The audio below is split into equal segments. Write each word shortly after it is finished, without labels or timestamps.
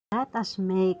Let us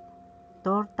make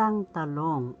Tortang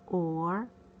Talong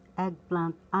or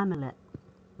Eggplant Omelette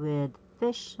with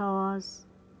fish sauce,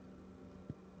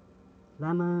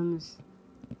 lemons,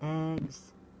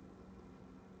 eggs,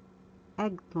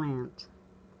 eggplant.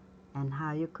 And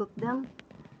how you cook them?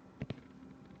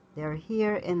 They're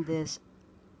here in this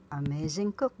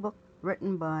amazing cookbook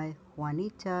written by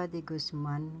Juanita de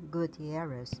Guzman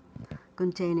Gutierrez,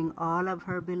 containing all of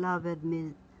her beloved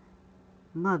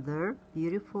mother,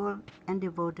 beautiful and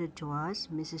devoted to us,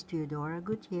 Mrs. Teodora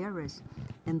Gutierrez,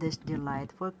 in this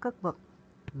delightful cookbook.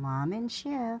 Mom and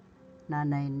Chef,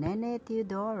 Nanay Nene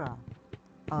Teodora,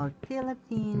 of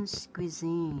Philippines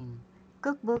cuisine.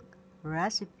 Cookbook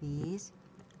recipes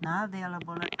now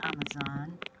available at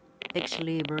Amazon,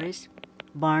 Xlibris,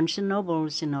 Barnes &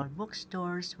 Nobles, and all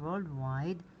bookstores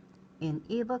worldwide, in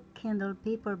ebook Kindle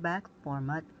paperback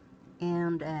format,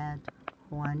 and at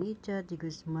Juanita de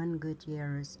Guzman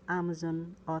Gutierrez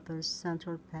Amazon Authors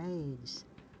Central page.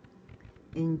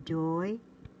 Enjoy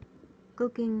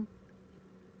cooking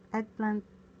eggplant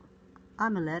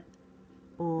omelette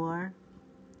or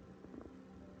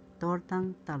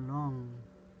tortang talong.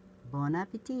 Bon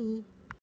appetit!